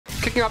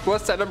Kicking off the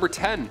list at number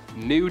 10,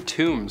 new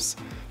tombs.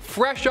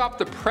 Fresh off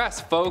the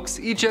press, folks,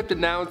 Egypt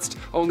announced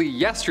only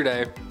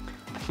yesterday.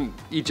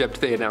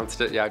 Egypt, they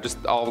announced it, yeah,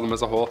 just all of them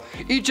as a whole.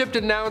 Egypt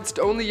announced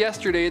only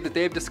yesterday that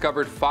they have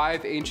discovered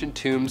 5 ancient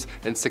tombs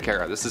in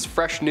Saqqara. This is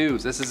fresh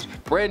news, this is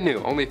brand new,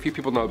 only a few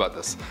people know about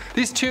this.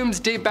 These tombs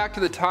date back to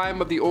the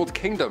time of the Old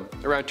Kingdom,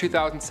 around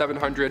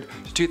 2700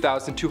 to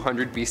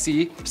 2200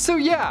 BC, so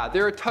yeah,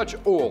 they're a touch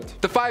old.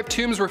 The 5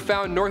 tombs were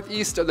found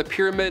northeast of the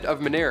Pyramid of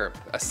Menir,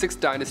 a 6th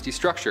dynasty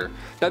structure.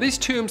 Now these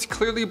tombs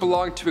clearly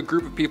belonged to a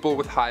group of people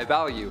with high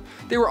value.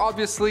 They were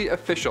obviously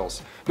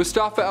officials.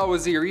 Mustafa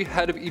al-Waziri,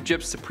 head of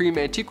Egypt's Supreme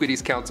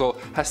Antiquities Council,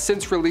 has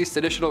since released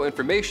additional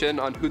information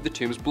on who the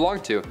tombs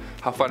belong to.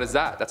 How fun is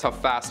that? That's how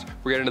fast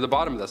we're getting to the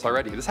bottom of this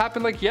already. This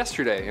happened like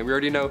yesterday and we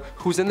already know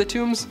who's in the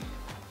tombs?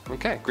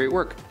 Okay, great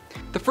work.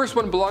 The first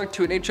one belonged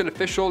to an ancient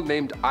official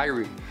named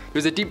Iri.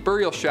 There's a deep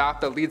burial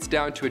shaft that leads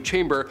down to a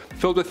chamber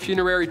filled with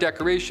funerary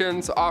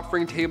decorations,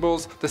 offering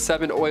tables, the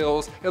 7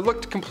 oils. It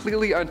looked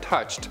completely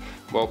untouched.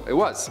 Well, it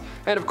was.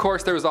 And of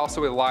course there was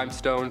also a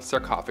limestone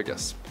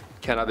sarcophagus.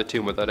 Can't have a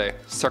tomb without a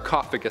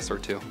sarcophagus or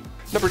two.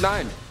 Number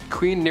 9,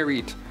 Queen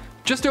Nerit.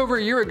 Just over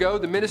a year ago,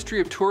 the Ministry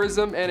of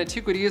Tourism and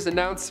Antiquities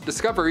announced the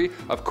discovery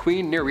of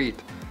Queen Nerit,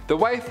 the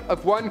wife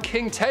of one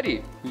King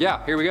Teddy.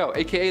 Yeah, here we go,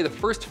 aka the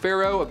first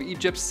pharaoh of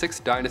Egypt's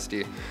 6th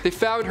dynasty. They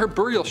found her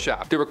burial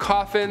shaft. There were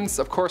coffins,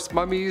 of course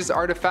mummies,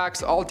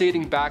 artifacts, all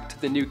dating back to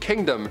the New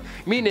Kingdom,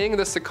 meaning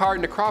the Saqqara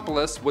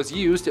necropolis was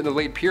used in the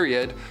late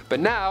period,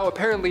 but now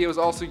apparently it was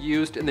also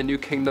used in the New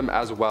Kingdom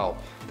as well.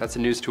 That's the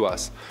news to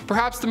us.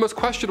 Perhaps the most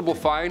questionable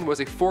find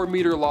was a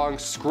 4-meter long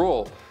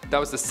scroll. That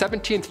was the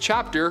 17th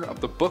chapter of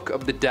the Book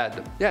of the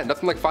Dead. Yeah,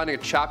 nothing like finding a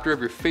chapter of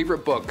your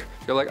favorite book.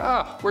 You're like,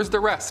 where's the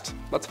rest?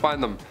 Let's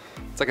find them.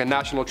 It's like a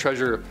National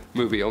Treasure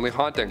movie, only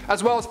haunting.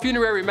 As well as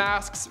funerary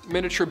masks,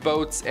 miniature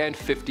boats, and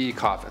 50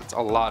 coffins.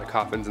 A lot of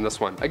coffins in this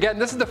one. Again,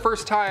 this is the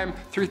first time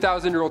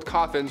 3,000-year-old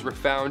coffins were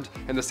found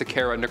in the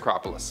Saqqara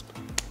necropolis.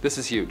 This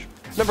is huge.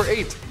 Number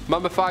 8,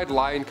 mummified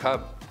lion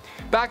cub.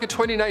 Back in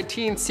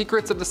 2019,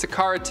 Secrets of the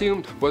Saqqara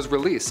Tomb was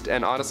released,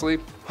 and honestly,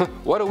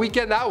 what a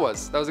weekend that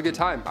was. That was a good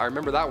time. I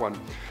remember that one.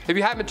 If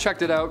you haven't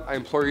checked it out, I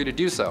implore you to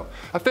do so.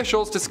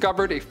 Officials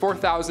discovered a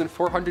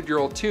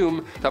 4,400-year-old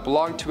tomb that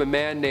belonged to a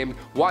man named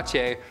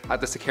Wache at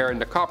the Saqqara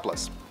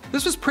necropolis.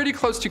 This was pretty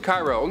close to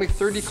Cairo, only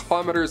 30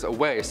 kilometers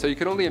away, so you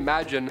can only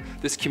imagine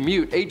this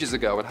commute ages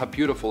ago and how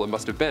beautiful it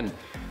must have been.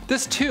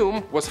 This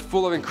tomb was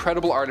full of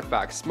incredible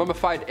artifacts,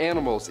 mummified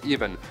animals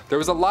even. There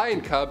was a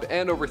lion cub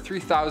and over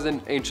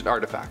 3,000 ancient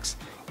artifacts.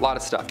 A lot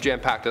of stuff,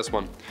 jam-packed this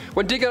one.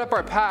 When digging up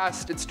our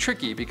past, it's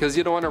tricky because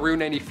you don't want to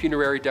ruin any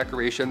funerary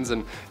decorations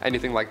and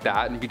anything like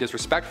that and be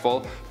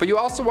disrespectful, but you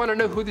also want to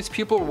know who these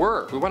people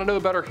were. We want to know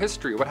about our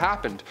history, what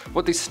happened,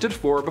 what they stood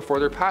for before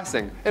their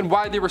passing, and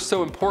why they were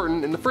so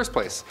important in the first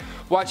place.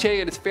 Wache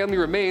and his family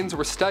remains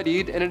were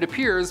studied, and it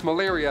appears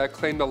malaria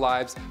claimed the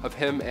lives of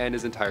him and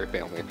his entire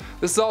family.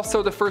 This is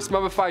also the first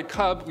mummified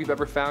cub we've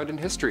ever found in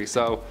history,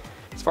 so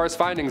as far as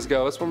findings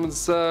go, this one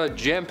was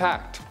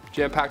jam-packed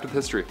with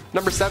history.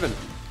 Number 7,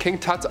 King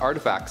Tut's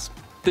artifacts.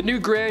 The new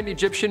Grand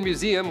Egyptian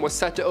Museum was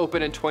set to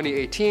open in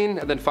 2018,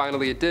 and then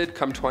finally it did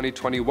come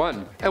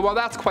 2021. And while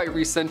that's quite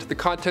recent, the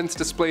contents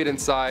displayed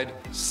inside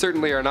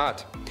certainly are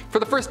not. For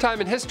the first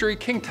time in history,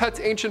 King Tut's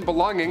ancient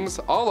belongings,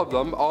 all of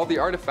them, all the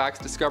artifacts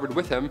discovered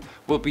with him,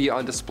 will be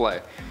on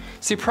display.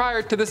 See,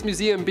 prior to this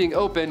museum being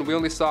open, we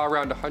only saw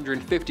around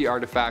 150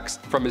 artifacts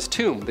from his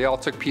tomb. They all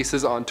took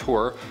pieces on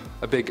tour,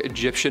 a big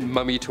Egyptian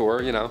mummy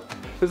tour, you know.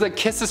 There's like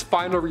Kiss's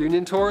final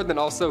reunion tour, then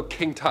also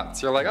King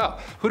Tut's. You're like, oh,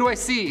 who do I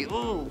see?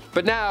 Ooh.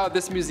 But now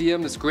this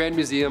museum, this grand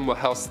museum, will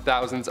house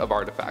thousands of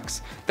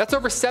artifacts. That's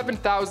over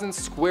 7,000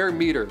 square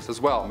meters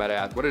as well, might I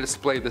add. What a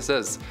display this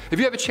is. If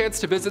you have a chance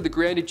to visit the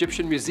Grand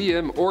Egyptian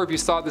Museum, or if you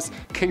saw this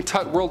King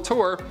Tut World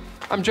Tour,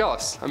 I'm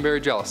jealous. I'm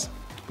very jealous.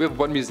 We have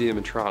one museum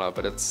in Toronto,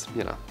 but it's,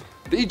 you know,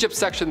 the Egypt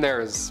section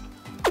there is.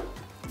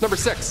 Number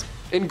 6,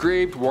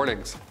 Engraved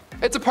Warnings.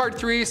 It's a part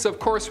 3, so of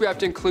course we have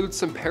to include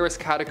some Paris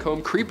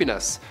catacomb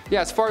creepiness.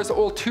 Yeah, as far as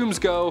old tombs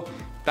go,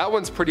 that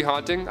one's pretty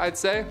haunting, I'd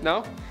say,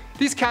 no?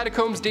 These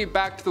catacombs date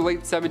back to the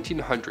late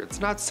 1700s.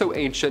 Not so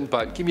ancient,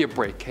 but give me a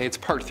break, okay? It's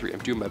part 3, I'm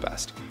doing my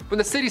best. When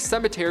the city's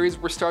cemeteries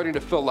were starting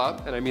to fill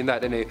up, and I mean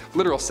that in a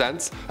literal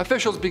sense,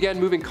 officials began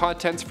moving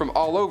contents from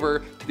all over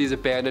to these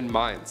abandoned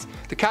mines.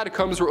 The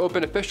catacombs were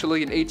opened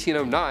officially in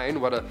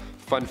 1809, what a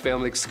fun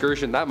family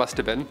excursion that must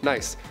have been,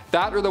 nice.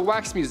 That or the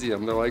Wax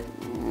Museum, they're like,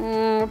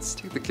 let's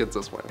take the kids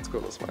this way, let's go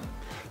this way.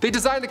 They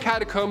designed the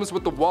catacombs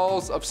with the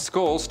walls of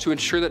skulls to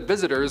ensure that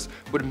visitors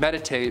would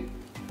meditate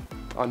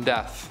on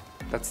death.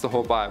 That's the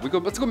whole vibe.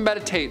 Let's go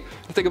meditate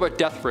and think about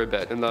death for a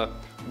bit in the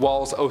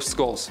walls of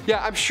skulls.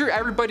 Yeah, I'm sure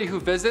everybody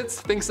who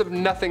visits thinks of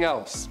nothing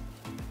else.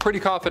 Pretty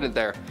confident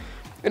there.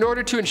 In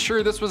order to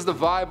ensure this was the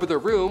vibe of the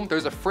room,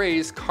 there's a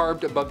phrase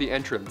carved above the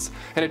entrance,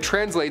 and it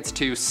translates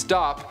to,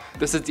 "Stop,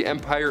 this is the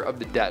empire of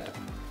the dead."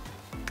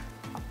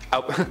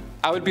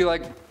 I would be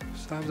like,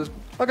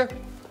 okay,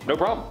 no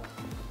problem.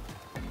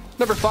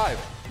 Number 5,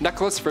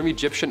 necklace from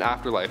Egyptian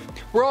afterlife.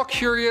 We're all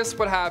curious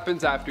what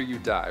happens after you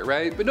die,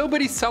 right? But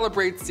nobody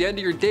celebrates the end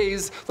of your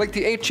days like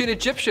the ancient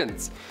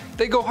Egyptians.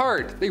 They go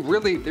hard. They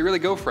really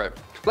go for it.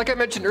 Like I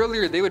mentioned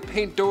earlier, they would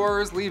paint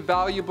doors, leave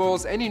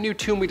valuables. Any new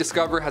tomb we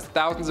discover has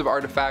thousands of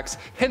artifacts,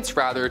 hints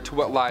rather to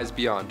what lies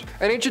beyond.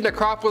 An ancient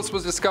necropolis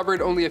was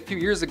discovered only a few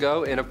years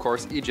ago in, of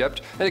course,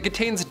 Egypt, and it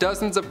contains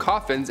dozens of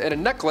coffins and a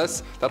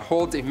necklace that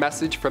holds a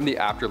message from the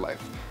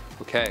afterlife.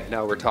 Okay,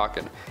 now we're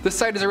talking. This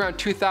site is around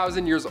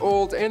 2,000 years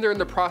old, and they're in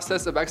the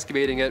process of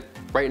excavating it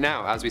right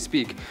now as we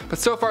speak. But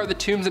so far, the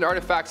tombs and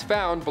artifacts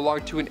found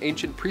belong to an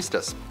ancient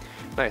priestess.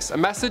 Nice. A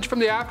message from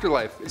the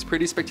afterlife is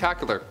pretty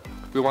spectacular.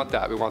 We want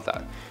that, we want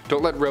that.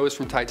 Don't let Rose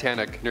from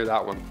Titanic near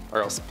that one,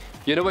 or else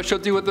you know what she'll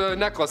do with the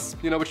necklace.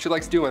 You know what she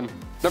likes doing.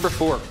 Number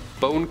 4,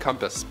 bone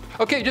compass.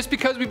 Okay, just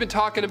because we've been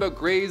talking about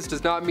graves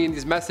does not mean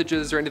these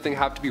messages or anything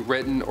have to be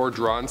written or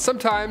drawn.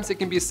 Sometimes it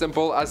can be as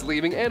simple as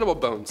leaving animal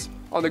bones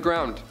on the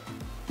ground.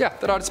 Yeah,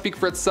 that ought to speak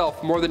for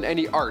itself more than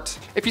any art.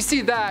 If you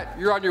see that,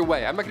 you're on your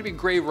way. I'm not gonna be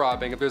grave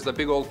robbing if there's a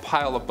big old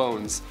pile of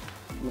bones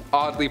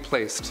oddly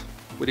placed.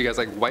 What do you guys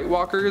like, White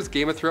Walkers,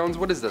 Game of Thrones?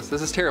 What is this?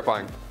 This is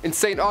terrifying. In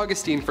St.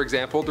 Augustine, for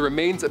example, the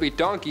remains of a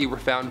donkey were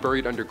found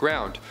buried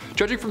underground.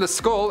 Judging from the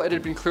skull, it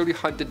had been clearly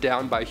hunted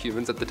down by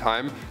humans at the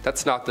time.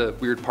 That's not the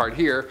weird part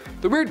here.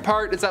 The weird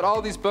part is that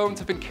all these bones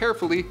have been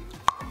carefully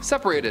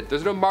separated.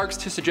 There's no marks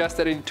to suggest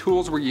that any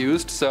tools were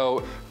used,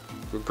 so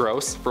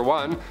gross, for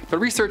one, but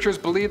researchers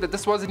believe that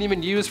this wasn't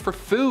even used for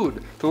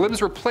food. The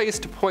limbs were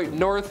placed to point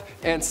north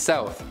and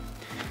south.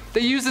 They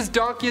used this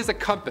donkey as a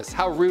compass.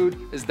 How rude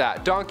is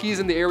that? Donkeys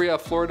in the area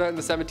of Florida in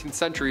the 17th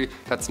century,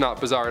 that's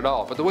not bizarre at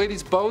all. But the way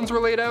these bones were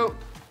laid out,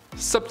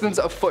 something's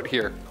afoot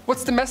here.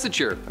 What's the message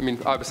here? I mean,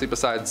 obviously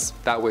besides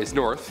that way's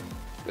north.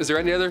 Is there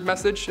any other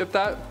message if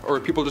that? Or were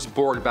people just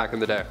bored back in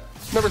the day?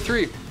 Number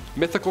 3,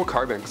 mythical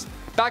carvings.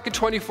 Back in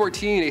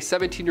 2014, a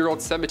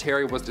 17-year-old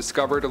cemetery was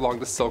discovered along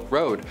the Silk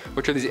Road,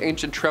 which are these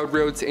ancient trade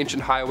roads,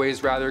 ancient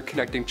highways rather,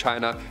 connecting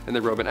China and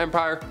the Roman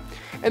Empire.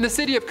 In the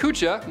city of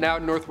Kucha, now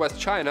in northwest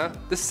China,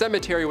 this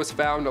cemetery was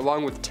found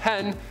along with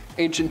 10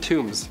 ancient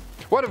tombs,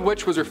 one of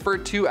which was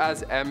referred to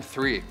as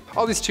M3.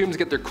 All these tombs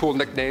get their cool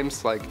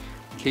nicknames like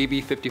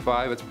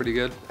KB55, that's pretty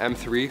good.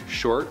 M3,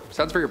 short.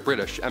 Sounds very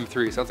British,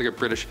 M3, sounds like a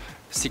British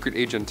secret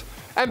agent.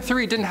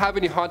 M3 didn't have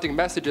any haunting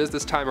messages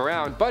this time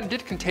around, but it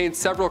did contain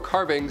several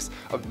carvings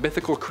of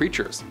mythical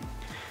creatures.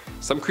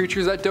 Some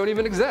creatures that don't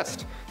even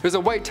exist. There's a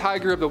white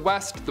tiger of the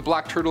west, the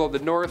black turtle of the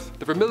north,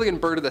 the vermilion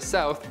bird of the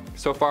south,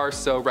 so far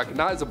so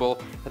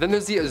recognizable, and then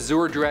there's the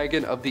azure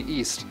dragon of the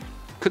east.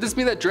 Could this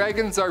mean that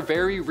dragons are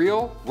very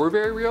real? Were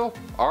very real?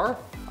 Are?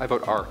 I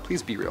vote R,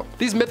 please be real.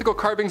 These mythical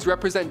carvings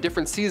represent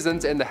different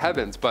seasons in the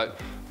heavens, but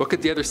what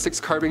could the other 6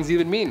 carvings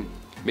even mean?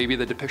 Maybe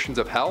the depictions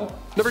of hell?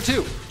 Number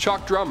 2,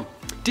 chalk drum.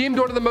 Deemed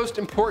one of the most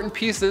important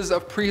pieces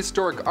of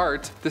prehistoric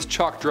art, this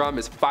chalk drum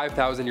is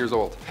 5,000 years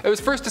old. It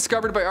was first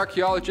discovered by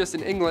archaeologists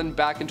in England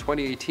back in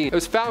 2018. It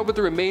was found with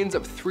the remains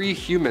of 3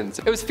 humans.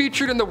 It was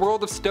featured in the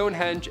World of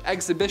Stonehenge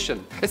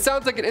exhibition. It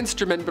sounds like an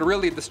instrument, but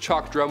really this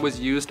chalk drum was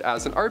used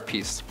as an art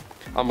piece.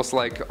 Almost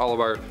like all of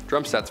our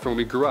drum sets from when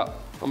we grew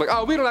up. I'm like,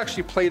 oh, we don't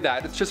actually play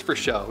that, it's just for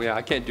show. Yeah,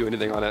 I can't do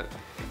anything on it.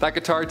 That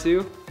guitar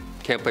too,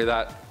 can't play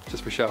that,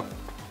 just for show.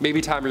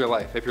 Maybe time of your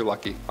life, if you're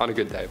lucky, on a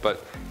good day,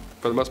 but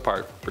for the most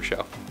part, for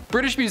show.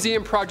 British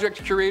Museum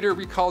project curator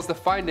recalls the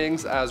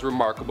findings as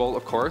remarkable,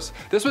 of course.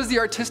 This was the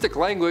artistic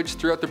language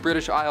throughout the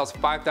British Isles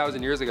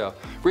 5,000 years ago.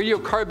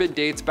 Radiocarbon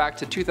dates back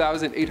to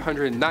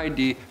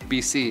 2890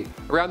 BC,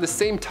 around the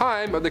same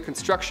time of the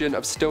construction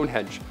of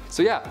Stonehenge.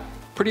 So yeah,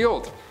 pretty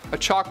old. A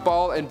chalk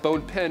ball and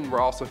bone pin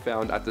were also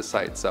found at the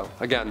site, so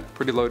again,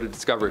 pretty loaded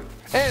discovery.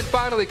 And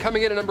finally,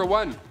 coming in at number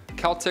 1,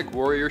 Celtic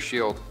warrior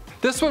shield.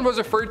 This one was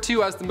referred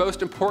to as the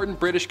most important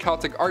British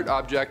Celtic art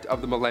object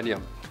of the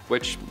millennium,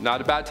 which,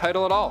 not a bad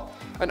title at all.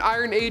 An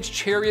Iron Age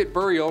chariot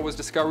burial was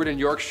discovered in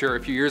Yorkshire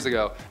a few years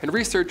ago, and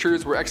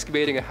researchers were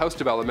excavating a house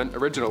development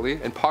originally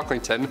in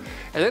Pocklington,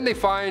 and then they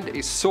find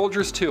a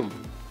soldier's tomb.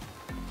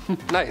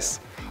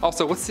 Nice.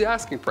 Also, what's the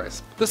asking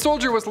price? The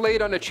soldier was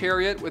laid on a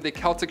chariot with a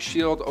Celtic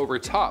shield over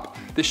top.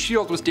 The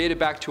shield was dated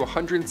back to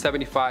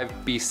 175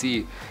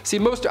 BC. See,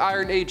 most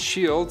Iron Age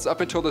shields up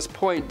until this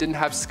point didn't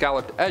have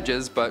scalloped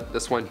edges, but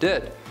this one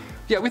did.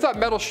 Yeah, we thought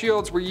metal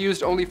shields were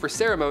used only for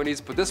ceremonies,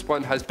 but this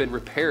one has been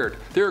repaired.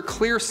 There are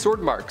clear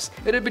sword marks.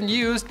 It had been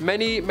used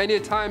many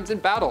times in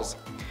battles.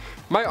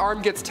 My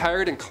arm gets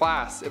tired in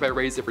class if I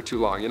raise it for too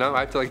long, you know?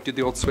 I have to like do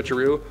the old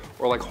switcheroo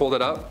or like hold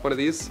it up, one of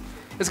these.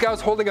 This guy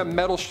was holding a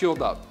metal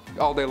shield up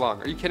all day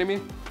long. Are you kidding me?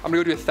 I'm gonna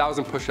go do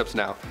 1,000 push-ups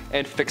now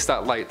and fix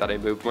that light that I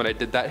moved when I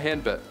did that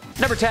hand bit.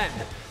 Number 10.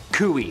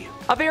 Kui.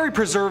 A very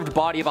preserved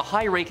body of a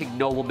high-ranking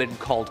nobleman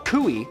called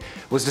Kui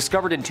was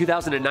discovered in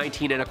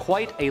 2019 in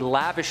quite a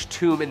lavish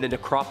tomb in the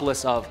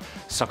necropolis of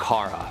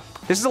Saqqara.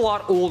 This is a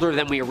lot older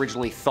than we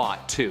originally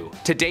thought, too.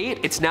 To date,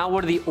 it's now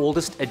one of the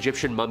oldest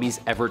Egyptian mummies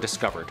ever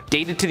discovered.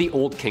 Dated to the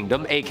Old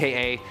Kingdom,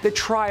 aka the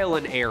trial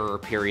and error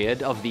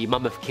period of the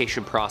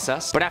mummification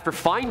process. But after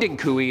finding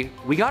Kui,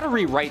 we gotta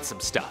rewrite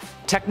some stuff.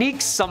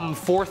 Techniques some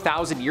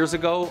 4,000 years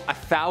ago,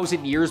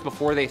 1,000 years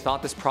before they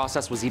thought this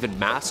process was even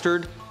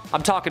mastered.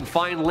 I'm talking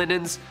fine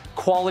linens,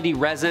 quality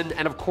resin,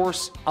 and of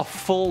course, a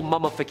full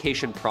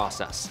mummification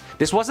process.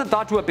 This wasn't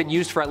thought to have been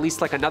used for at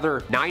least like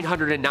another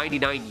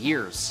 999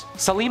 years.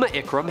 Salima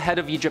Ikram, head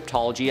of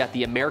Egyptology at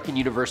the American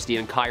University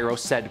in Cairo,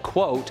 said,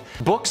 quote,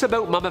 "Books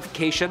about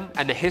mummification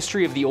and the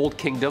history of the Old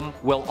Kingdom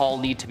will all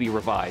need to be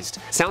revised."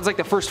 Sounds like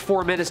the first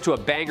 4 minutes to a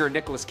banger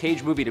Nicolas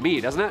Cage movie to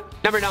me, doesn't it?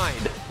 Number 9.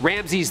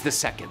 Ramses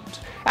II.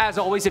 As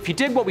always, if you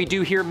dig what we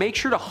do here, make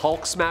sure to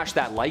Hulk smash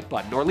that like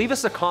button or leave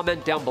us a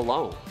comment down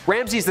below.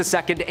 Ramses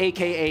II,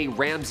 aka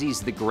Ramses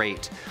the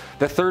Great,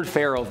 the third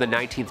pharaoh of the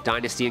 19th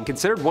dynasty and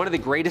considered one of the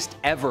greatest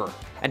ever.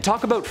 And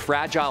talk about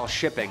fragile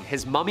shipping,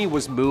 his mummy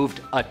was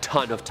moved a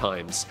ton of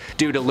times.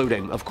 Due to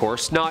looting, of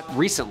course, not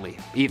recently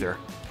either.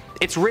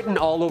 It's written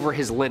all over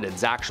his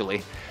linens,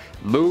 actually.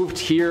 Moved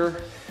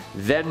here,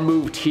 then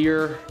moved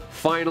here,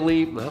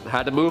 finally, well,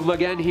 had to move him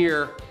again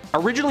here.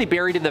 Originally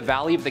buried in the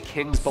Valley of the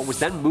Kings, but was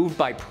then moved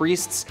by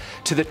priests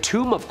to the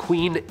tomb of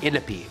Queen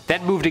Inipi,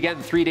 then moved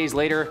again 3 days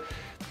later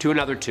to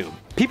another tomb.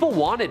 People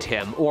wanted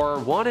him, or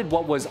wanted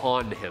what was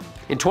on him.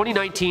 In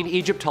 2019,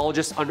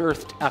 Egyptologists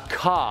unearthed a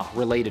ka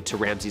related to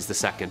Ramses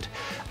II.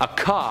 A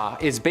ka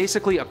is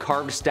basically a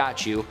carved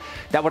statue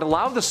that would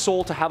allow the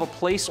soul to have a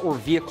place or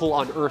vehicle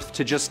on Earth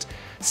to just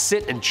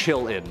sit and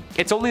chill in.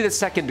 It's only the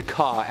second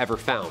ka ever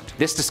found.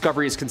 This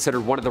discovery is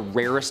considered one of the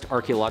rarest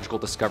archaeological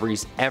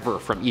discoveries ever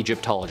from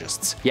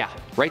Egyptologists. Yeah,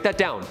 write that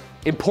down.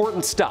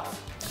 Important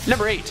stuff.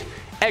 Number 8.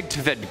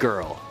 Engraved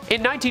Girl.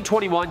 In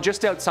 1921,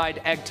 just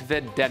outside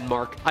Engraved,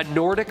 Denmark, a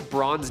Nordic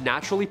bronze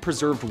naturally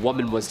preserved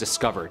woman was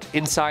discovered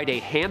inside a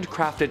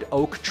handcrafted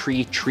oak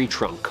tree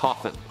trunk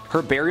coffin.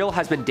 Her burial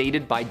has been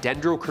dated by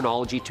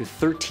dendrochronology to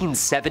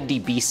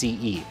 1370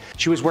 BCE.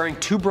 She was wearing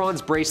 2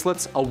 bronze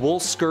bracelets, a wool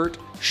skirt,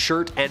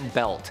 shirt, and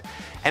belt,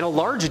 and a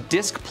large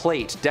disc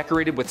plate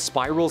decorated with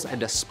spirals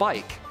and a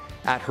spike.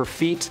 At her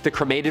feet, the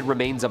cremated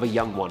remains of a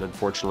young one,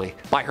 unfortunately.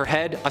 By her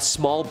head, a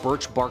small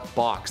birch bark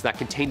box that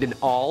contained an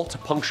awl to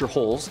puncture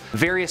holes,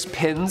 various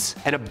pins,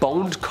 and a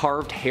boned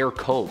carved hair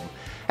comb.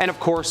 And of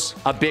course,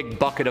 a big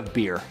bucket of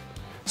beer.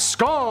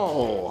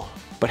 Skull!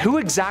 But who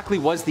exactly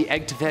was the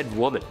Engraved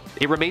woman?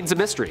 It remains a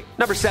mystery.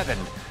 Number 7.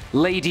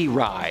 Lady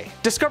Rye.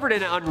 Discovered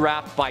and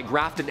unwrapped by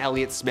Grafton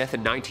Elliott Smith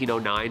in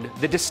 1909,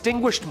 the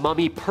distinguished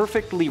mummy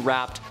perfectly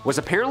wrapped was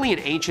apparently an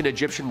ancient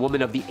Egyptian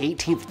woman of the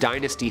 18th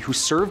dynasty who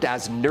served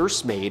as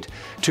nursemaid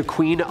to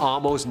Queen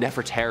Ahmose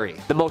Nefertari,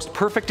 the most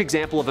perfect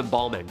example of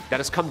embalming that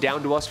has come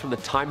down to us from the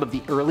time of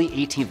the early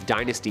 18th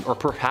dynasty, or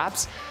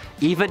perhaps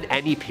even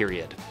any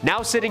period.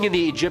 Now sitting in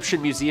the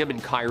Egyptian Museum in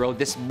Cairo,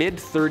 this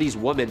mid-30s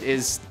woman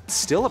is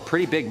still a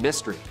pretty big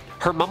mystery.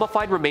 Her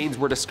mummified remains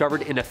were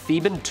discovered in a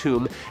Theban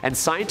tomb, and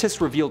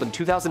scientists revealed in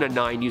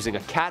 2009 using a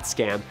CAT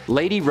scan,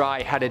 Lady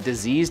Rye had a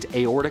diseased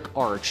aortic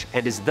arch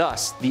and is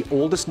thus the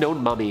oldest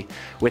known mummy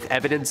with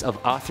evidence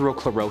of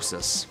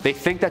atherosclerosis. They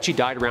think that she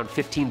died around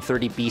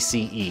 1530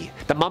 BCE.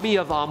 The mummy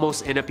of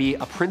Ahmose Inipi,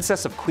 a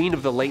princess of queen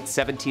of the late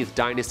 17th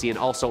dynasty and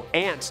also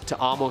aunt to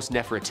Ahmose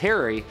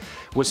Nefertari,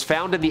 was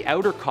found in the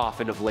outer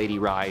coffin of Lady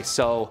Rye,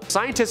 so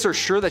scientists are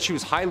sure that she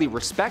was highly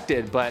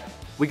respected, but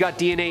we got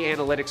DNA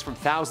analytics from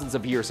thousands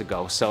of years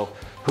ago, so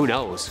who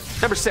knows.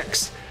 Number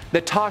 6.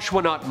 The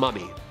Tollund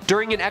Mummy.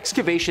 During an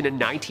excavation in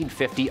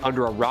 1950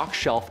 under a rock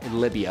shelf in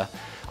Libya,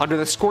 under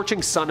the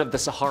scorching sun of the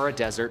Sahara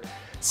Desert,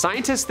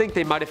 scientists think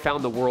they might have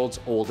found the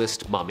world's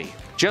oldest mummy.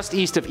 Just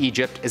east of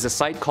Egypt is a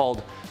site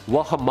called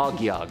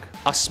Ouahamagyag.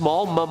 A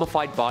small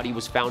mummified body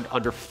was found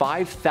under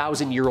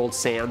 5,000-year-old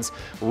sands,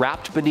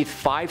 wrapped beneath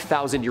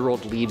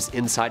 5,000-year-old leaves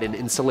inside an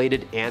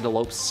insulated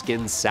antelope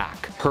skin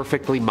sack,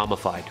 perfectly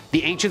mummified.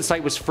 The ancient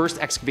site was first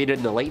excavated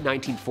in the late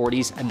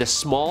 1940s, and the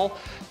small,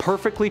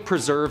 perfectly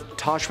preserved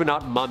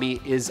Tollund mummy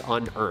is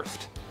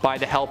unearthed by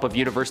the help of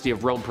University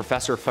of Rome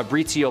professor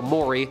Fabrizio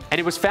Mori, and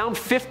it was found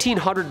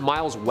 1,500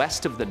 miles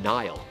west of the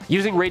Nile.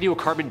 Using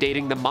radiocarbon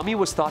dating, the mummy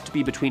was thought to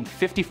be between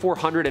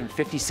 5,400 and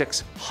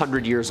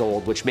 5,600 years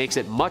old, which makes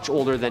it much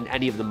older than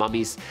any of the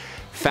mummies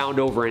found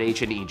over in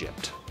ancient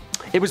Egypt.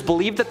 It was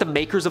believed that the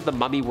makers of the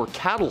mummy were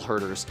cattle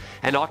herders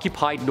and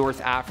occupied North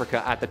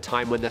Africa at the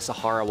time when the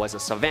Sahara was a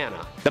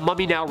savanna. The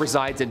mummy now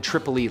resides in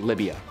Tripoli,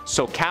 Libya.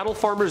 So cattle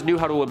farmers knew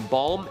how to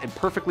embalm and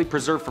perfectly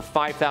preserve for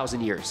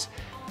 5,000 years.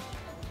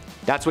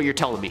 That's what you're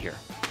telling me here.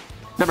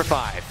 Number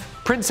 5.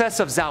 Princess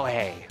of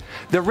Zauhe.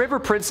 The River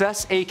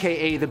Princess,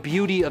 aka the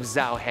Beauty of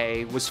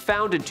Zauhe, was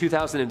found in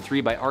 2003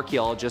 by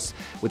archaeologists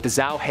with the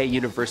Zauhe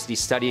University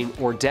studying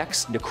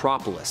Ordex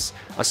Necropolis,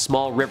 a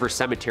small river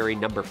cemetery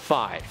number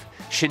 5,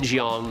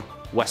 Xinjiang,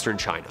 Western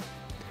China.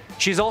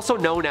 She's also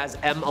known as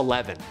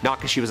M11, not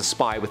because she was a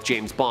spy with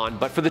James Bond,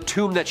 but for the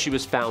tomb that she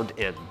was found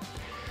in.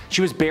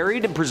 She was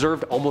buried and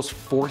preserved almost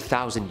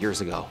 4,000 years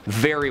ago.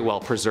 Very well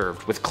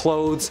preserved, with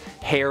clothes,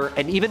 hair,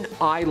 and even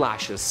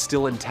eyelashes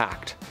still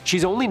intact.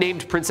 She's only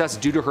named princess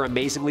due to her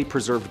amazingly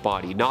preserved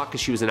body, not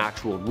because she was an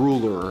actual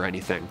ruler or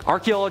anything.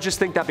 Archaeologists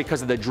think that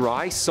because of the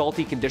dry,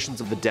 salty conditions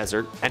of the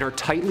desert and her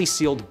tightly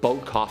sealed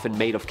boat coffin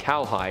made of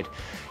cowhide,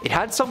 it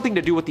had something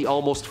to do with the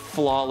almost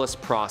flawless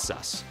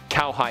process.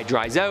 Cowhide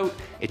dries out,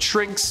 it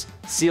shrinks,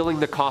 sealing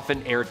the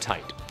coffin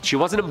airtight. She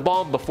wasn't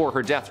embalmed before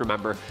her death,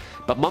 remember,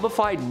 but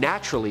mummified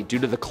naturally due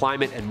to the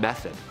climate and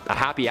method. A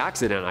happy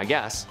accident, I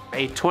guess.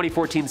 A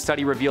 2014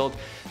 study revealed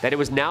that it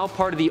was now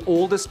part of the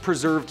oldest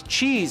preserved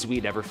cheese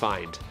we'd ever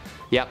find.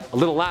 Yep, a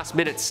little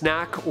last-minute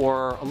snack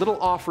or a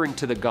little offering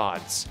to the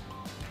gods.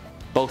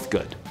 Both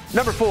good.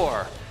 Number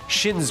 4.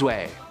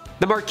 Shinzue.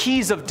 The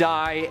Marquise of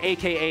Dai,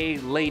 aka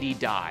Lady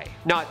Dai,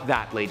 not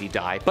that Lady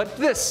Dai, but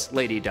this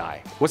Lady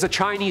Dai, was a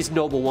Chinese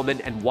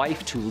noblewoman and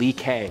wife to Li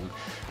Kang,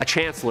 a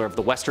chancellor of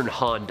the Western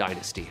Han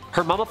dynasty.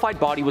 Her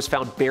mummified body was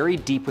found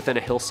buried deep within a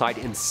hillside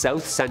in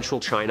south-central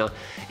China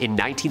in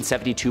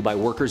 1972 by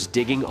workers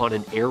digging on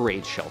an air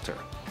raid shelter.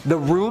 The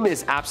room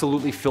is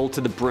absolutely filled to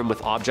the brim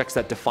with objects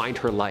that defined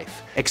her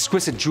life.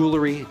 Exquisite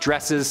jewelry,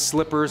 dresses,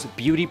 slippers,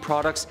 beauty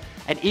products,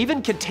 and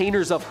even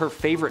containers of her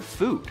favorite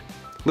food.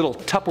 Little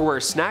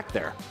Tupperware snack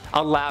there.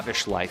 A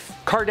lavish life.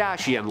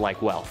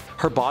 Kardashian-like wealth.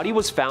 Her body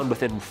was found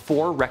within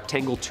 4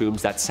 rectangle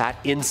tombs that sat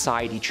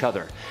inside each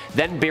other,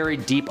 then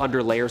buried deep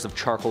under layers of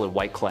charcoal and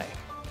white clay.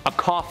 A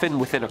coffin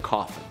within a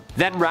coffin.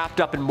 Then wrapped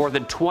up in more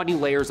than 20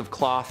 layers of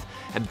cloth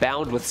and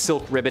bound with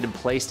silk ribbon and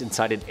placed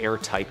inside an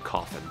airtight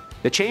coffin.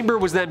 The chamber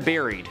was then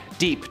buried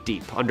deep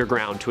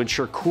underground to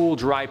ensure cool,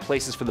 dry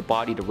places for the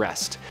body to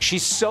rest.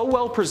 She's so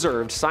well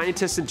preserved,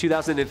 scientists in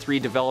 2003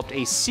 developed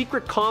a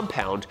secret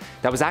compound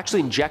that was actually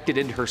injected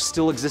into her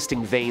still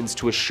existing veins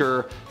to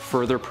assure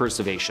further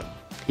preservation.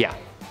 Yeah,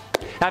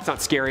 that's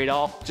not scary at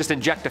all. Just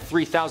inject a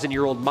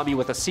 3,000-year-old mummy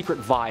with a secret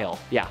vial.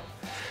 Yeah.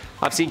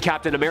 I've seen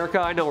Captain America,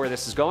 I know where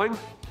this is going.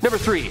 Number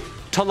 3.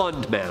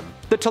 Tollund Man.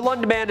 The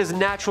Tollund Man is a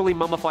naturally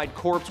mummified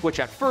corpse which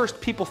at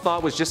first people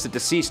thought was just a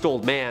deceased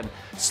old man,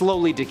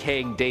 slowly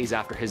decaying days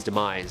after his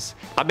demise.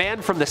 A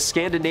man from the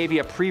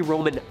Scandinavia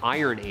pre-Roman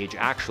Iron Age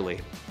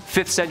actually.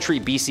 5th century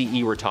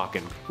BCE we're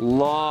talking.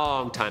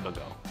 Long time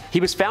ago.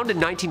 He was found in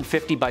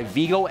 1950 by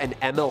Viggo and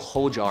Emil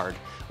Hojard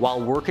while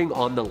working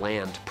on the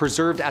land,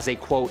 preserved as a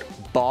quote,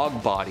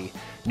 bog body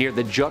near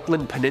the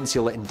Jutland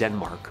Peninsula in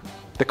Denmark.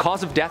 The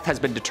cause of death has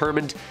been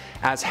determined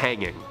as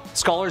hanging.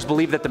 Scholars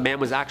believe that the man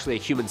was actually a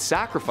human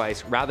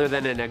sacrifice rather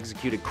than an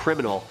executed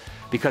criminal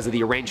because of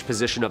the arranged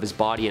position of his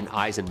body and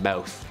eyes and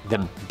mouth,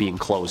 them being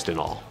closed and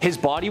all. His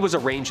body was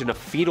arranged in a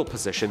fetal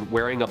position,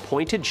 wearing a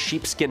pointed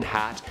sheepskin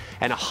hat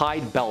and a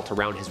hide belt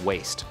around his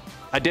waist.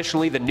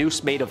 Additionally, the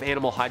noose made of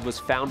animal hide was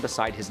found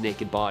beside his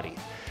naked body.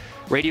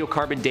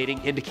 Radiocarbon dating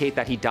indicate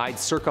that he died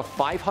circa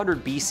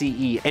 500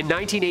 BCE. In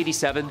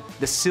 1987,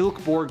 the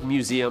Silkeborg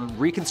Museum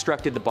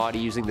reconstructed the body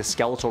using the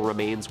skeletal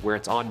remains where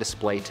it's on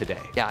display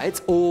today. Yeah,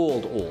 it's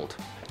old,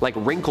 like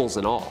wrinkles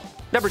and all.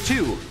 Number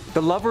 2.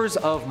 The Lovers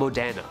of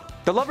Modena.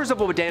 The Lovers of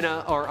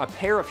Modena are a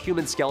pair of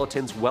human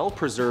skeletons well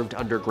preserved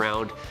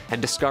underground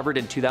and discovered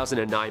in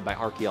 2009 by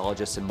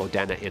archaeologists in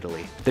Modena,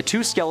 Italy. The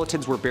 2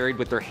 skeletons were buried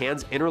with their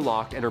hands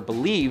interlocked and are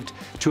believed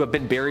to have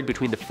been buried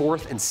between the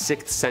 4th and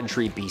 6th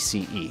century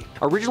BCE.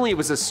 Originally, it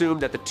was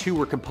assumed that the 2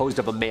 were composed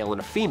of a male and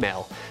a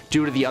female,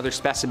 due to the other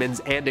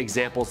specimens and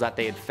examples that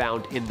they had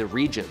found in the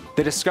region.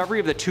 The discovery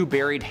of the 2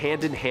 buried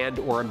hand in hand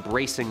or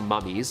embracing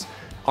mummies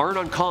aren't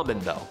uncommon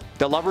though.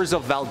 The Lovers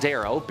of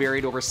Valdero,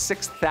 buried over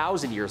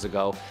 6,000 years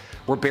ago,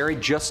 were buried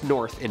just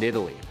north in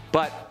Italy,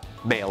 but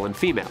male and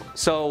female.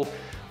 So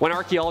when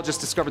archaeologists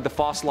discovered the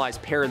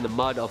fossilized pair in the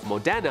mud of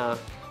Modena,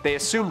 they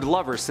assumed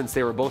lovers since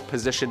they were both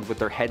positioned with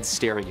their heads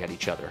staring at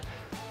each other.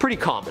 Pretty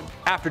common.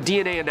 After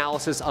DNA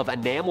analysis of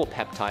enamel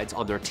peptides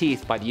on their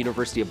teeth by the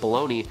University of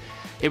Bologna,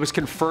 it was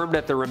confirmed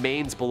that the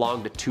remains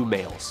belonged to 2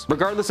 males.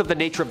 Regardless of the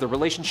nature of the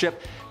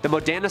relationship, the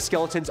Modena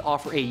skeletons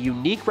offer a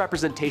unique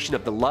representation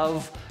of the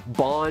love,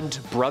 bond,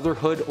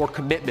 brotherhood, or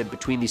commitment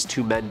between these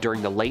 2 men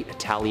during the late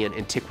Italian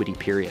antiquity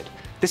period.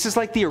 This is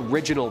like the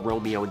original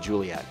Romeo and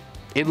Juliet.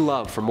 In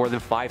love for more than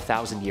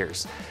 5,000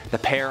 years, the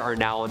pair are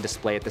now on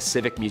display at the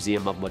Civic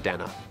Museum of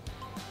Modena.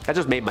 That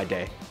just made my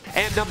day.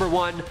 And number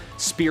 1,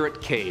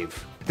 Spirit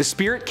Cave. The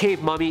Spirit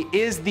Cave mummy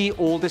is the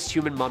oldest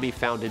human mummy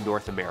found in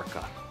North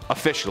America.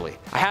 Officially.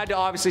 I had to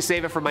obviously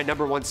save it for my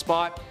number 1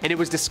 spot, and it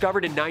was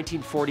discovered in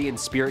 1940 in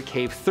Spirit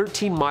Cave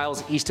 13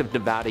 miles east of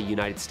Nevada,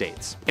 United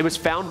States. It was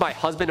found by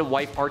husband and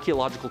wife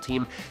archaeological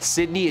team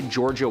Sidney and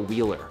Georgia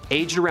Wheeler.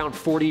 Aged around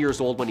 40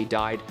 years old when he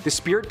died, the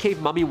Spirit Cave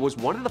mummy was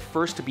one of the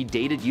first to be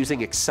dated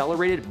using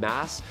accelerated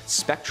mass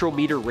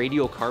spectrometer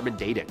radiocarbon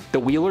dating. The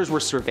Wheelers were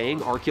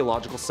surveying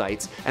archaeological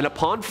sites, and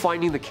upon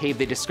finding the cave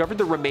they discovered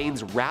the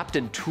remains wrapped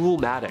in tulle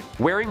matting.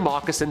 Wearing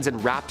moccasins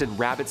and wrapped in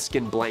rabbit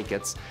skin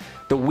blankets,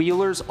 the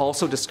Wheelers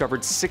also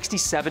discovered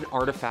 67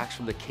 artifacts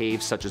from the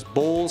cave such as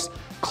bowls,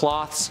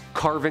 cloths,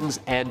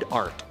 carvings, and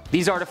art.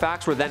 These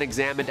artifacts were then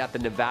examined at the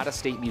Nevada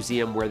State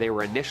Museum where they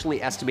were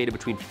initially estimated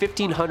between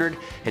 1,500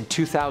 and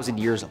 2,000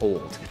 years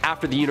old.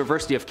 After the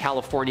University of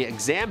California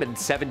examined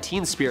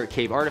 17 Spirit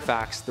Cave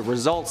artifacts, the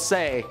results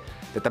say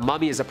that the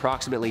mummy is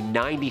approximately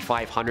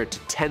 9,500 to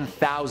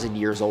 10,000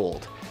 years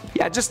old.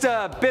 Yeah, just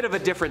a bit of a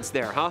difference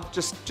there, huh?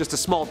 Just a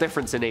small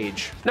difference in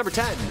age. Number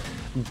 10.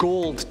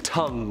 Gold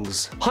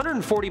tongues.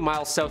 140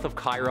 miles south of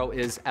Cairo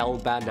is El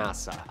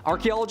Banasa.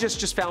 Archaeologists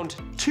just found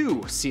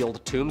 2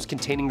 sealed tombs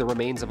containing the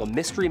remains of a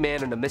mystery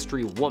man and a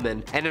mystery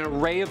woman, and an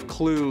array of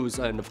clues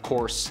and, of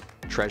course,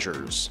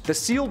 treasures. The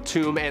sealed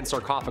tomb and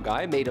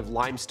sarcophagi, made of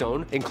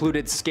limestone,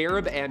 included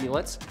scarab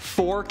amulets,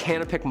 4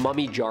 canopic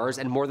mummy jars,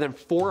 and more than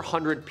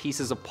 400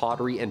 pieces of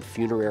pottery and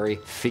funerary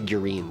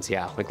figurines.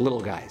 Yeah, like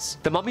little guys.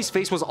 The mummy's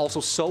face was also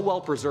so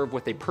well preserved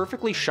with a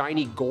perfectly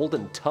shiny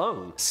golden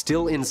tongue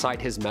still inside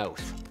his mouth.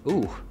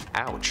 Ooh,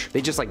 ouch.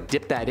 They just like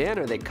dip that in,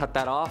 or they cut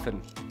that off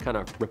and kind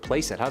of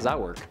replace it. How's that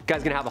work?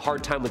 Guy's gonna have a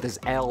hard time with his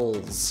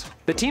L's.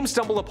 The team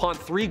stumbled upon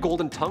 3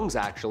 golden tongues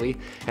actually,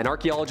 and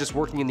archaeologists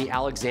working in the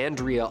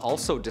Alexandria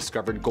also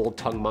discovered gold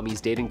tongue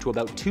mummies dating to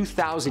about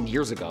 2,000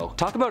 years ago.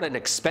 Talk about an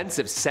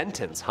expensive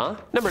sentence, huh?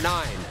 Number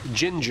 9.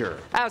 Ginger.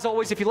 As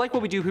always, if you like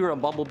what we do here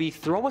on BumbleBee,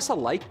 throw us a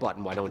like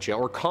button, why don't you?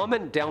 Or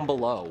comment down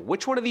below.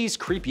 Which one of these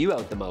creep you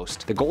out the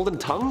most? The golden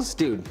tongues?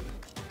 Dude,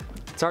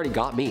 it's already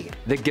got me.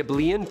 The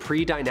Ghiblian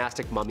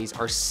pre-dynastic mummies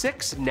are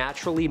 6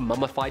 naturally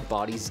mummified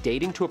bodies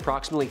dating to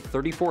approximately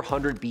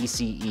 3400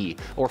 BCE,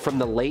 or from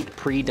the late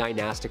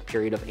pre-dynastic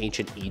period of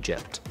ancient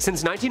Egypt.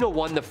 Since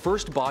 1901, the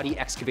first body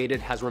excavated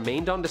has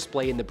remained on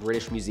display in the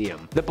British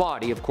Museum. The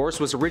body, of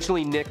course, was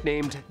originally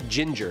nicknamed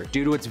Ginger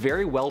due to its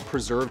very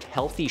well-preserved,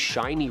 healthy,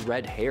 shiny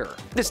red hair.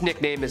 This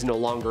nickname is no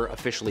longer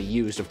officially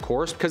used, of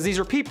course, because these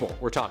are people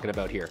we're talking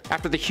about here.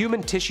 After the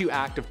Human Tissue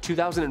Act of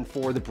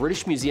 2004, the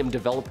British Museum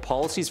developed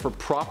policies for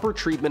proper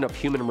treatment of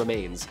human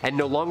remains and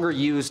no longer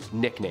used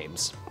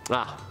nicknames.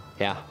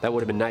 Yeah, that would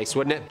have been nice,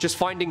 wouldn't it? Just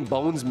finding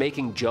bones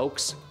making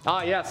jokes.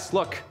 Ah yes,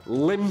 look,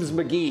 Limbs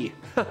McGee.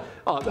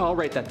 I'll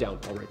write that down.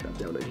 I'll write that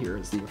down in here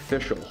as the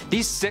official.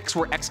 These 6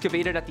 were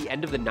excavated at the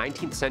end of the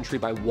 19th century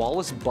by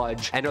Wallace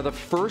Budge and are the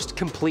first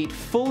complete,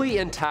 fully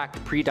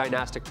intact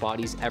pre-dynastic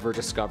bodies ever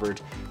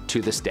discovered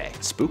to this day.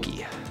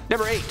 Spooky.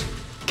 Number 8.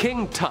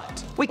 King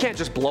Tut. We can't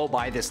just blow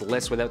by this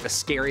list without the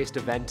scariest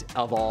event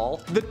of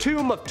all. The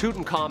tomb of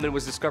Tutankhamun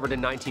was discovered in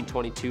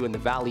 1922 in the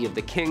Valley of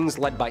the Kings,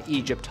 led by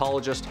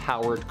Egyptologist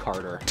Howard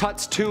Carter.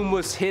 Tut's tomb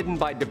was hidden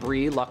by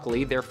debris,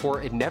 luckily,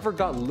 therefore it never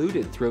got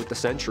looted throughout the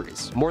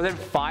centuries. More than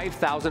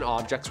 5,000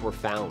 objects were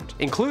found,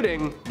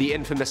 including the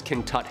infamous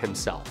King Tut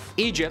himself.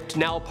 Egypt,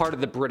 now part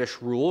of the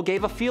British rule,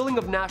 gave a feeling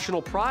of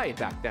national pride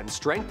back then,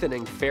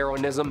 strengthening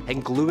pharaohism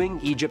and gluing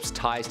Egypt's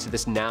ties to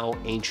this now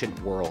ancient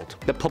world.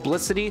 The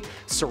publicity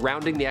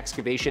surrounding the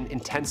excavation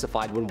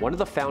intensified when one of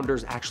the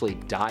founders actually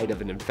died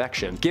of an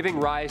infection, giving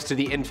rise to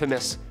the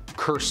infamous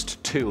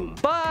cursed tomb.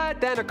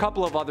 But then a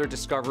couple of other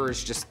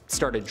discoverers just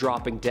started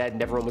dropping dead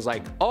and everyone was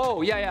like,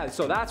 oh yeah,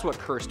 so that's what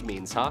cursed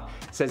means, huh?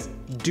 It says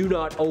do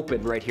not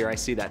open right here, I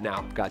see that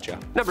now, gotcha.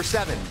 Number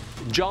 7.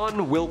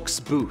 John Wilkes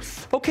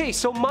Booth. Okay,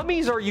 so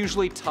mummies are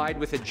usually tied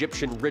with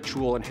Egyptian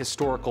ritual and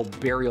historical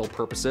burial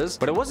purposes,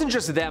 but it wasn't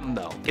just them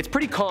though. It's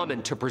pretty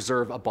common to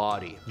preserve a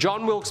body.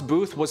 John Wilkes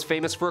Booth was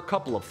famous for a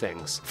couple of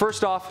things.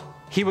 First off,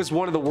 he was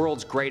one of the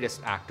world's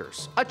greatest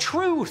actors, a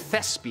true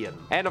thespian,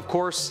 and of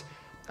course,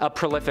 a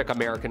prolific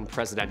American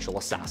presidential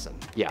assassin.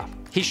 Yeah,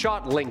 he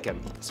shot Lincoln.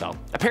 So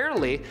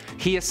apparently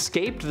he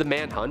escaped the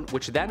manhunt,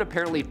 which then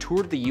apparently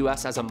toured the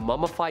US as a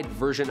mummified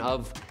version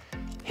of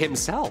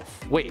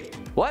himself. Wait,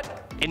 what?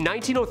 In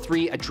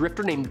 1903, a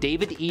drifter named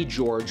David E.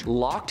 George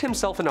locked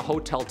himself in a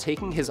hotel,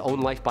 taking his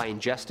own life by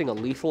ingesting a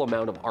lethal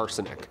amount of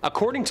arsenic.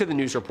 According to the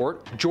news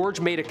report, George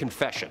made a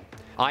confession.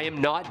 I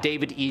am not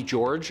David E.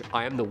 George.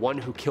 I am the one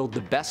who killed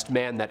the best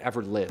man that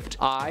ever lived.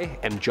 I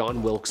am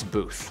John Wilkes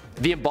Booth.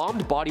 The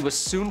embalmed body was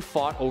soon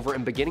fought over,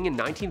 and beginning in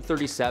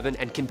 1937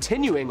 and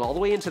continuing all the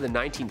way into the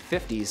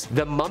 1950s,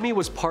 the mummy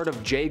was part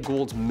of Jay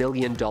Gould's $1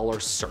 million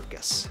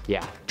circus.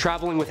 Yeah,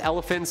 traveling with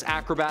elephants,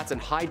 acrobats, and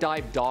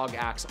high-dive dog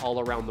acts all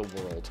around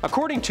the world.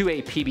 According to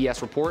a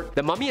PBS report,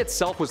 the mummy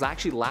itself was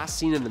actually last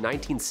seen in the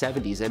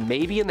 1970s and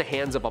maybe in the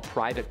hands of a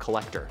private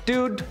collector.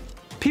 Dude,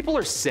 people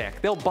are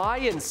sick. They'll buy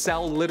and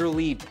sell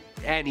literally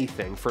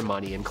anything for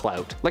money and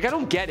clout. Like, I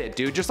don't get it,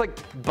 dude. Just like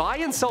buy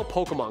and sell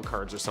Pokemon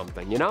cards or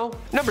something, you know?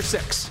 Number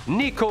 6.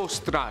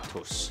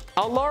 Nicostratus.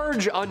 A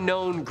large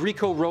unknown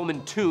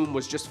Greco-Roman tomb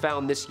was just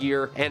found this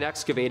year and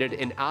excavated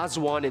in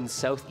Aswan in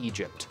South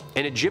Egypt.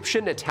 An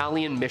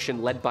Egyptian-Italian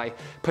mission led by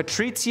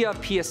Patrizia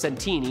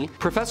Piacentini,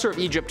 professor of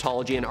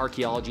Egyptology and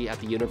archaeology at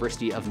the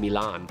University of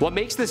Milan. What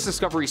makes this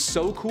discovery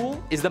so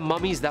cool is the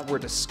mummies that were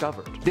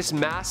discovered. This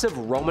massive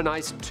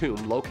Romanized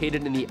tomb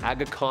located in the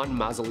Aga Khan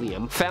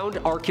Mausoleum found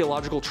archaeological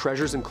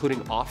treasures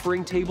including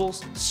offering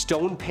tables,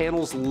 stone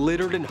panels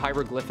littered in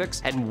hieroglyphics,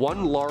 and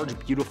one large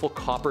beautiful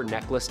copper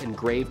necklace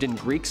engraved in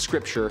Greek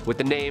scripture with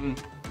the name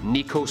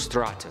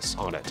Nicostratus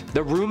on it.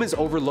 The room is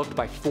overlooked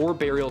by 4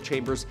 burial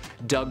chambers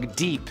dug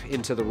deep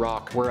into the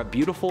rock where a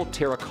beautiful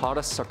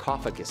terracotta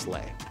sarcophagus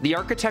lay. The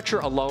architecture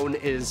alone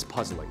is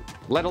puzzling,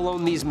 let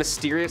alone these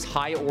mysterious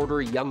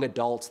high-order young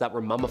adults that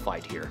were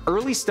mummified here.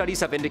 Early studies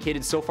have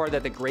indicated so far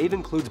that the grave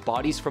includes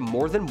bodies from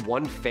more than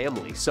one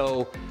family,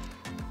 so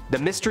The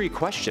mystery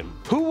question.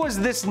 Who was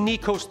this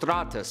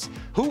Nicostratus?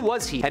 Who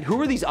was he? And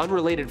who are these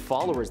unrelated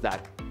followers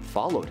that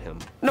followed him?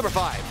 Number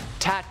 5.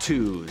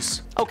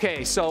 Tattoos.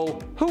 Okay, so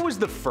who was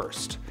the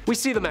first? We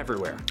see them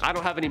everywhere. I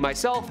don't have any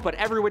myself, but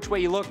every which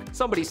way you look,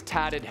 somebody's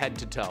tatted head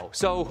to toe.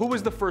 So who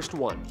was the first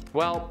one?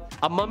 Well,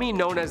 a mummy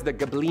known as the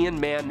Gobelin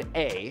Man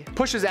A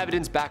pushes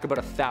evidence back about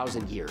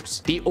 1,000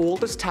 years. The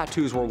oldest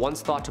tattoos were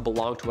once thought to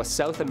belong to a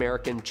South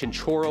American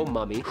Chinchorro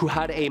mummy who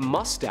had a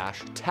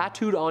mustache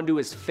tattooed onto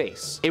his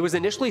face. It was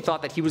initially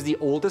thought that he was the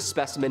oldest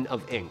specimen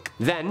of ink.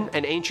 Then,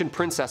 an ancient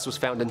princess was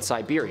found in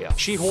Siberia.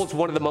 She holds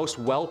one of the most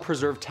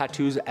well-preserved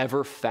tattoos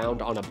ever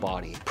found on a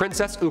body.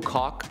 Princess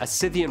Ukok, a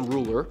Scythian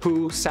ruler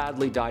who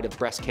sadly died of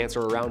breast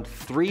cancer around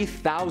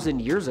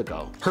 3,000 years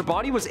ago. Her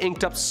body was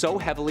inked up so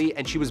heavily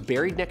and she was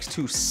buried next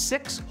to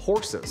 6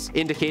 horses,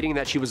 indicating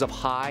that she was of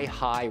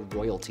high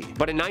royalty.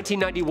 But in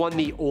 1991,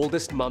 the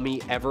oldest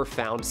mummy ever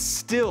found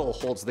still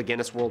holds the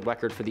Guinness World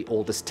Record for the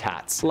oldest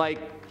tats. Like,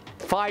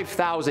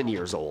 5,000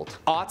 years old.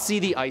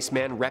 Otzi the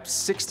Iceman reps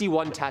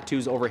 61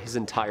 tattoos over his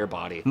entire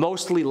body,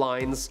 mostly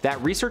lines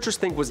that researchers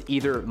think was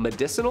either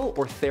medicinal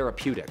or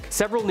therapeutic.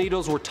 Several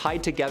needles were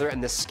tied together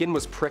and the skin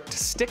was pricked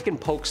stick and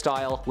poke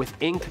style with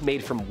ink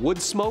made from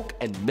wood smoke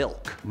and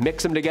milk.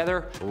 Mix them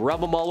together, rub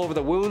them all over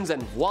the wounds,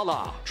 and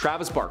voila,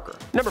 Travis Barker.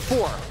 Number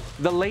 4.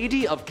 The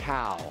Lady of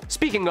Cow.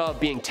 Speaking of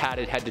being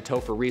tatted head to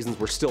toe for reasons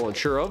we're still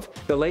unsure of,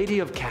 the Lady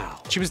of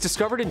Cow. She was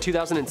discovered in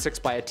 2006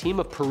 by a team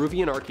of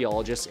Peruvian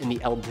archaeologists in the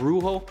El Brujo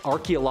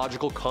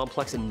archaeological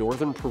complex in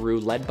northern Peru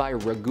led by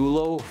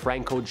Regulo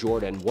Franco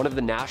Jordan, one of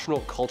the National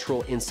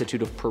Cultural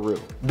Institute of Peru.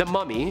 The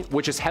mummy,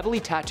 which is heavily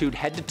tattooed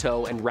head to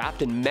toe and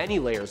wrapped in many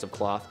layers of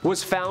cloth,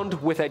 was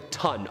found with a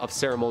ton of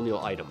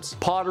ceremonial items,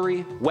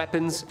 pottery,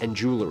 weapons, and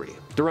jewelry.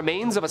 The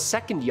remains of a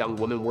second young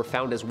woman were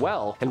found as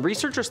well, and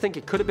researchers think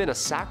it could have been a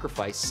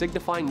sacrifice,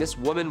 signifying this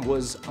woman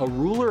was a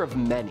ruler of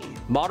many.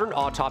 Modern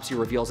autopsy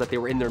reveals that they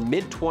were in their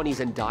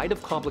mid-20s and died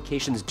of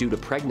complications due to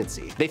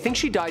pregnancy. They think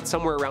she died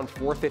somewhere around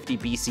 450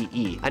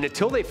 BCE, and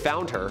until they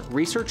found her,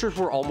 researchers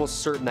were almost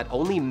certain that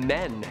only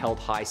men held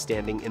high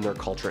standing in their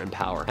culture and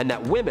power, and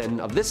that women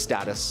of this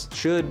status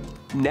should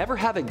never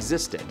have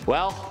existed.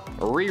 Well,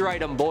 rewrite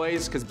them,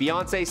 boys, because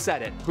Beyonce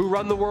said it. Who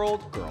run the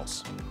world?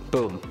 Girls.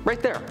 Boom.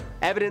 Right there.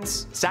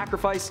 Evidence,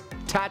 sacrifice,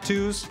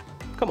 tattoos.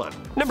 Come on.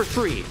 Number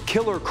 3.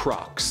 Killer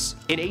Crocs.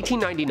 In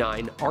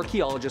 1899,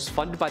 archaeologists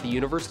funded by the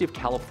University of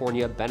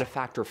California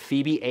benefactor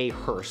Phoebe A.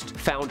 Hearst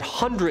found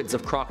hundreds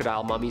of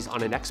crocodile mummies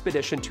on an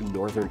expedition to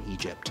northern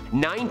Egypt.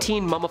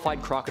 19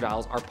 mummified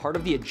crocodiles are part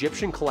of the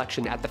Egyptian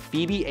collection at the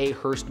Phoebe A.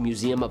 Hearst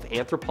Museum of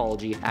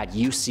Anthropology at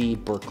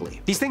UC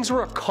Berkeley. These things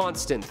were a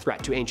constant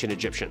threat to ancient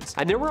Egyptians,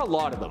 and there were a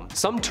lot of them.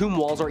 Some tomb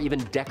walls are even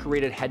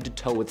decorated head to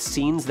toe with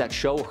scenes that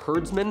show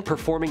herdsmen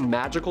performing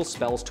magical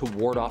spells to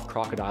ward off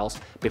crocodiles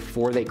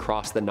before they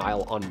cross the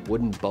Nile on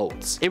wooden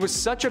boats. It was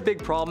such a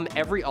big problem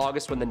every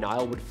August when the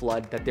Nile would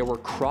flood that there were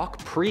croc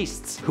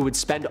priests who would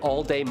spend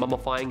all day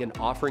mummifying and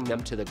offering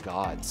them to the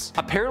gods.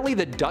 Apparently,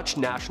 the Dutch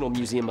National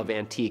Museum of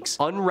Antiques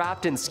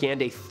unwrapped and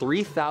scanned a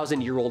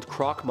 3,000-year-old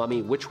croc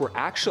mummy, which were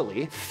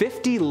actually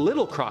 50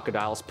 little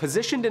crocodiles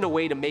positioned in a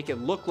way to make it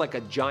look like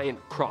a giant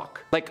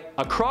croc. Like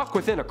a croc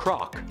within a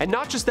croc. And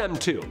not just them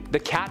too. The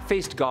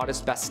cat-faced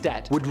goddess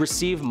Bastet would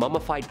receive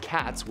mummified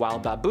cats while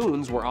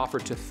baboons were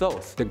offered to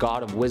Thoth, the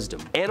god of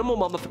wisdom. Animal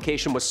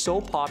mummification was so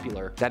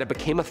popular that it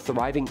became a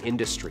thriving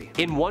industry.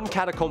 In one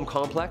catacomb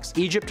complex,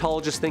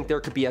 Egyptologists think there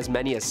could be as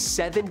many as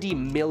 70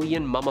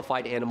 million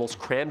mummified animals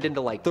crammed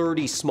into like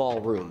 30 small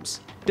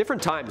rooms.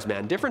 Different times,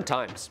 man, different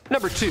times.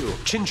 Number 2.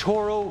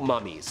 Chinchorro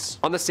mummies.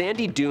 On the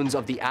sandy dunes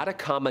of the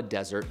Atacama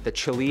Desert, the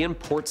Chilean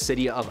port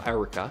city of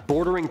Arica,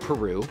 bordering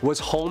Peru, was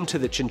home to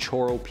the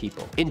Chinchorro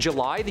people. In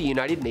July, the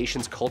United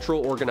Nations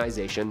Cultural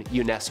Organization,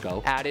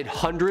 UNESCO, added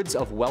hundreds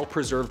of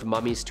well-preserved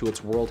mummies to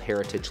its World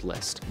Heritage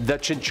List. The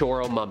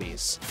Chinchorro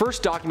mummies.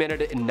 First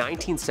documented in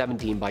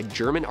 1917 by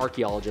German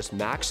archaeologist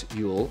Max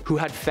Uhl, who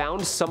had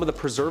found some of the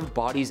preserved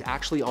bodies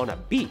actually on a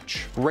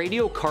beach.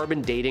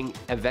 Radiocarbon dating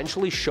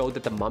eventually showed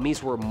that the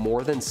mummies were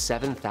more than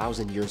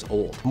 7,000 years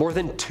old, more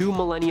than 2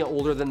 millennia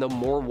older than the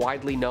more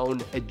widely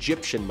known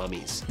Egyptian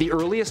mummies. The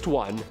earliest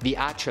one, the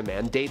Acha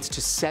Man, dates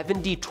to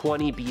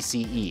 7020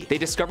 BCE. They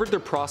discovered their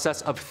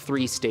process of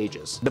 3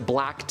 stages. The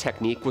black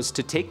technique was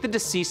to take the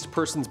deceased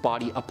person's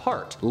body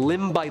apart,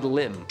 limb by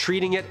limb,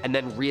 treating it and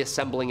then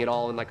reassembling it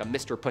all in like a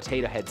Mr.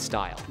 Potato Head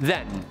style.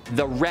 Then,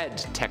 the red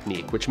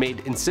technique, which made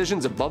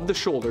incisions above the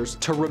shoulders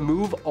to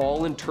remove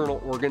all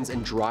internal organs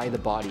and dry the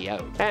body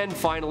out. And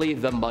finally,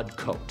 the mud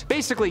coat.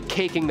 Basically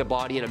caking the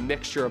body in a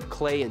mixture of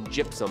clay and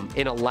gypsum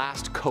in a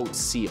last coat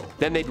seal.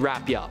 Then they'd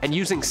wrap you up. And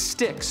using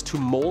sticks to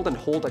mold and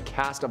hold a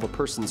cast of a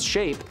person's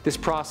shape, this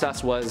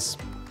process was,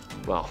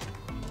 well,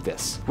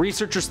 this.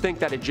 Researchers think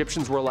that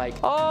Egyptians were like,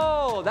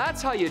 oh,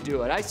 that's how you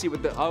do it. I see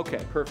what the,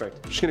 okay,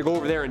 perfect. Just gonna go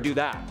over there and do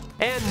that.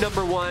 And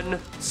number 1,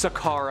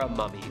 Saqqara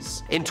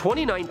mummies. In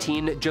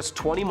 2019, just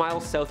 20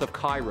 miles south of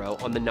Cairo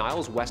on the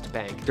Nile's west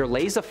bank, there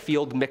lays a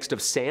field mixed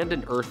of sand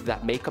and earth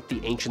that make up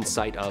the ancient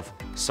site of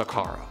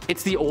Saqqara.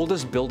 It's the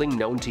oldest building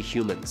known to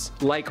humans.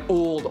 Like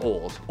old.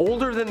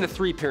 Older than the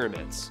 3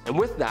 pyramids. And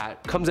with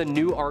that comes a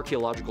new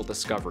archaeological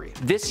discovery.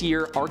 This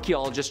year,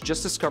 archaeologists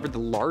just discovered the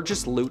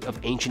largest loot of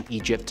ancient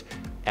Egypt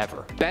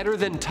ever. Better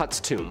than Tut's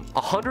tomb.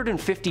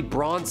 150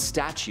 bronze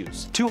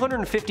statues,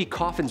 250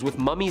 coffins with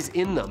mummies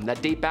in them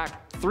that date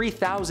back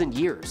 3,000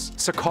 years.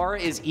 Saqqara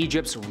is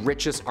Egypt's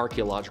richest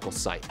archaeological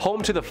site.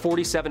 Home to the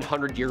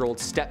 4,700-year-old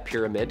Step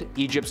Pyramid,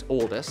 Egypt's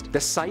oldest, the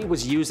site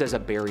was used as a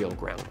burial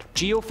ground.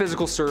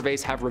 Geophysical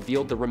surveys have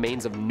revealed the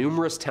remains of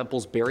numerous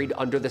temples buried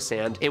under the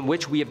sand, in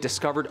which we have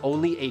discovered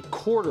only a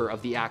quarter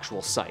of the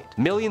actual site.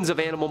 Millions of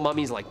animal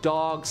mummies like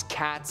dogs,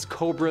 cats,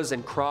 cobras,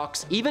 and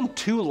crocs, even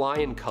 2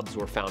 lion cubs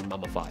were found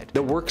mummified.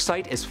 The work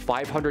site is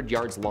 500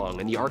 yards long,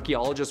 and the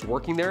archaeologists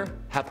working there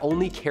have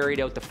only carried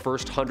out the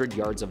first 100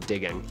 yards of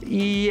digging.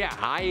 Yeah,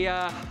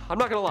 I'm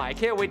not gonna lie, I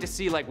can't wait to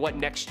see like what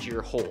next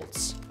year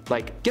holds.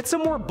 Like, get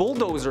some more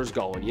bulldozers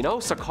going, you know?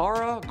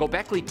 Saqqara,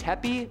 Göbekli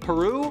Tepe,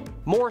 Peru?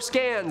 More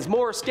scans,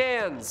 more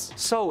scans!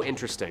 So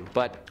interesting,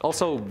 but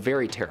also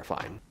very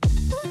terrifying.